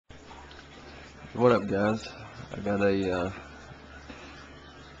What up, guys? I got a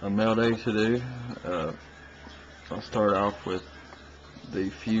mail day to do. I'll start off with the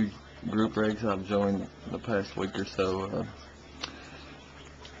few group breaks I've joined the past week or so.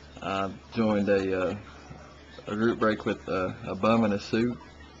 I joined a group break with Abuminasuit,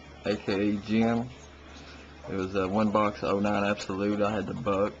 aka Jim. It was one box 09 Absolute. I had the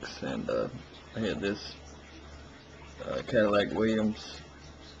Bucks, and I had this Cadillac Williams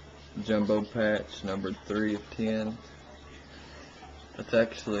jumbo patch, number 3 of 10. It's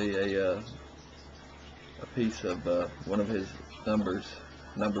actually a piece of one of his number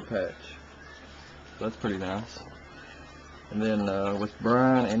patch. So that's pretty nice. And then with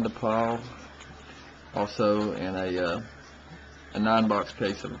Brian NDEPAUL, also in a 9-box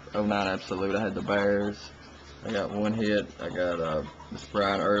case of 09 Absolute, I had the Bears. I got one hit. I got this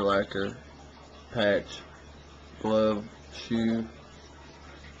Brian Urlacher patch, glove, shoe.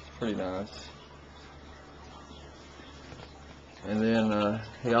 Pretty nice. And then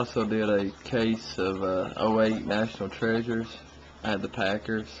he also did a case of 08 National Treasures. I had the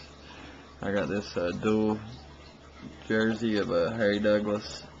Packers. I got this dual jersey of Harry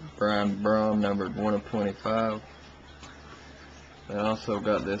Douglas, Brian Brom, numbered 1 of 25. And I also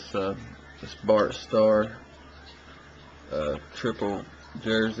got this Bart Starr triple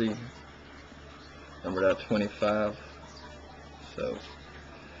jersey, numbered out 25. So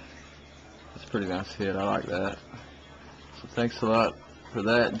it's a pretty nice hit. I like that. So thanks a lot for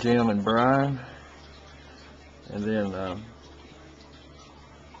that, Jim and Brian. And then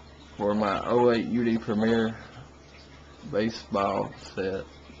for my 08 UD Premier baseball set,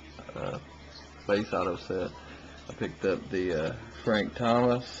 base auto set, I picked up the Frank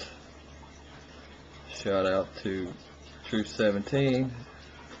Thomas. Shout out to True 17.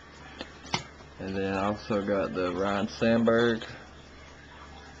 And then I also got the Ryan Sandberg.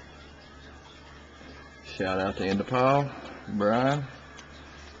 Shout out to NDEPAUL, Brian.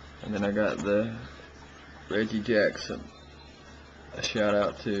 And then I got the Reggie Jackson. A shout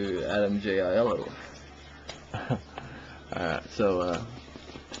out to Adam J.I.L.O. Alright, so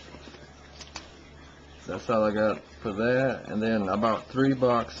that's all I got for that. And then I bought 3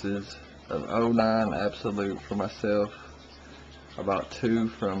 boxes of 09 Absolute for myself. I bought 2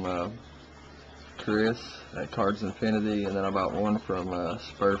 from Chris at Cards Infinity, and then I bought 1 from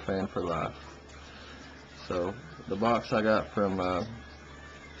Spur Fan for Life. So the box I got from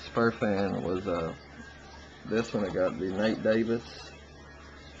Spur Fan was this one. I got the Nate Davis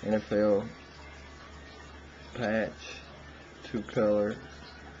NFL patch, 2-color.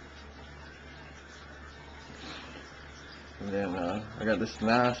 And then I got this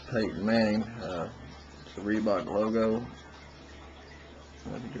nice Peyton Manning. It's a Reebok logo. I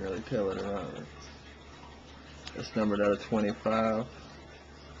don't know if you can really tell it or not. It's numbered out of 25.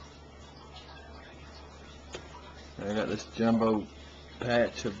 I got this jumbo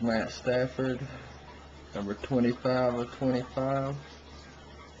patch of Matt Stafford, number 25 of 25.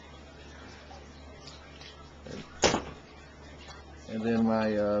 And then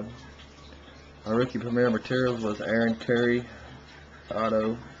my rookie premier materials was Aaron Curry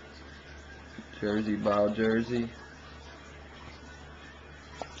auto jersey, ball jersey.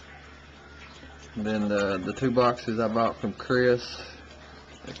 And then the 2 boxes I bought from Chris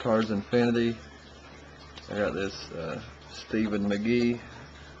at Cards Infinity. I got this Stephen McGee,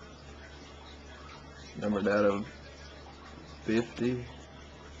 numbered out of 50.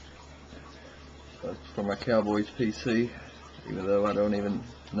 That's for my Cowboys PC, even though I don't even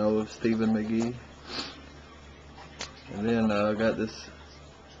know of Stephen McGee. And then I got this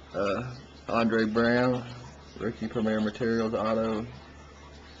Andre Brown, rookie premier materials auto,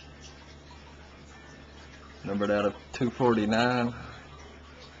 numbered out of 249.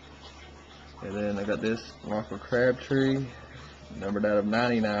 And then I got this Michael Crabtree, numbered out of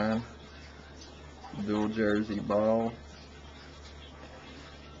 99, dual jersey ball.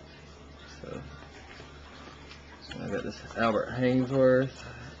 So I got this Albert Hainsworth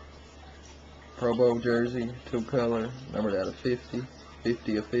Pro Bowl jersey, 2-color, numbered out of 50,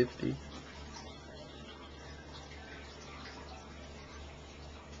 50 of 50.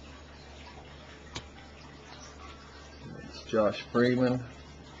 It's Josh Freeman,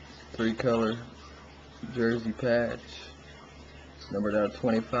 3-color jersey patch, numbered out of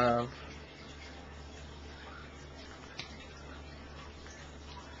 25.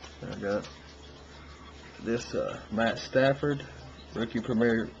 I got this Matt Stafford, rookie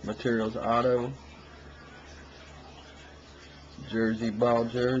premier materials auto, jersey, ball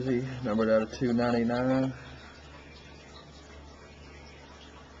jersey, numbered out of 299.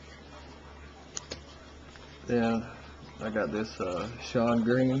 Then I got this Sean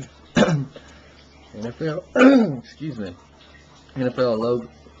Green NFL, excuse me, NFL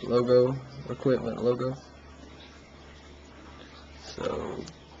logo, equipment logo. So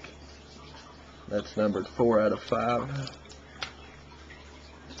that's numbered 4 out of 5.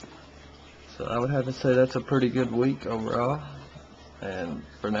 So I would have to say that's a pretty good week overall. And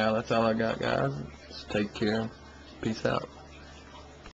for now, that's all I got, guys. Just take care. Peace out.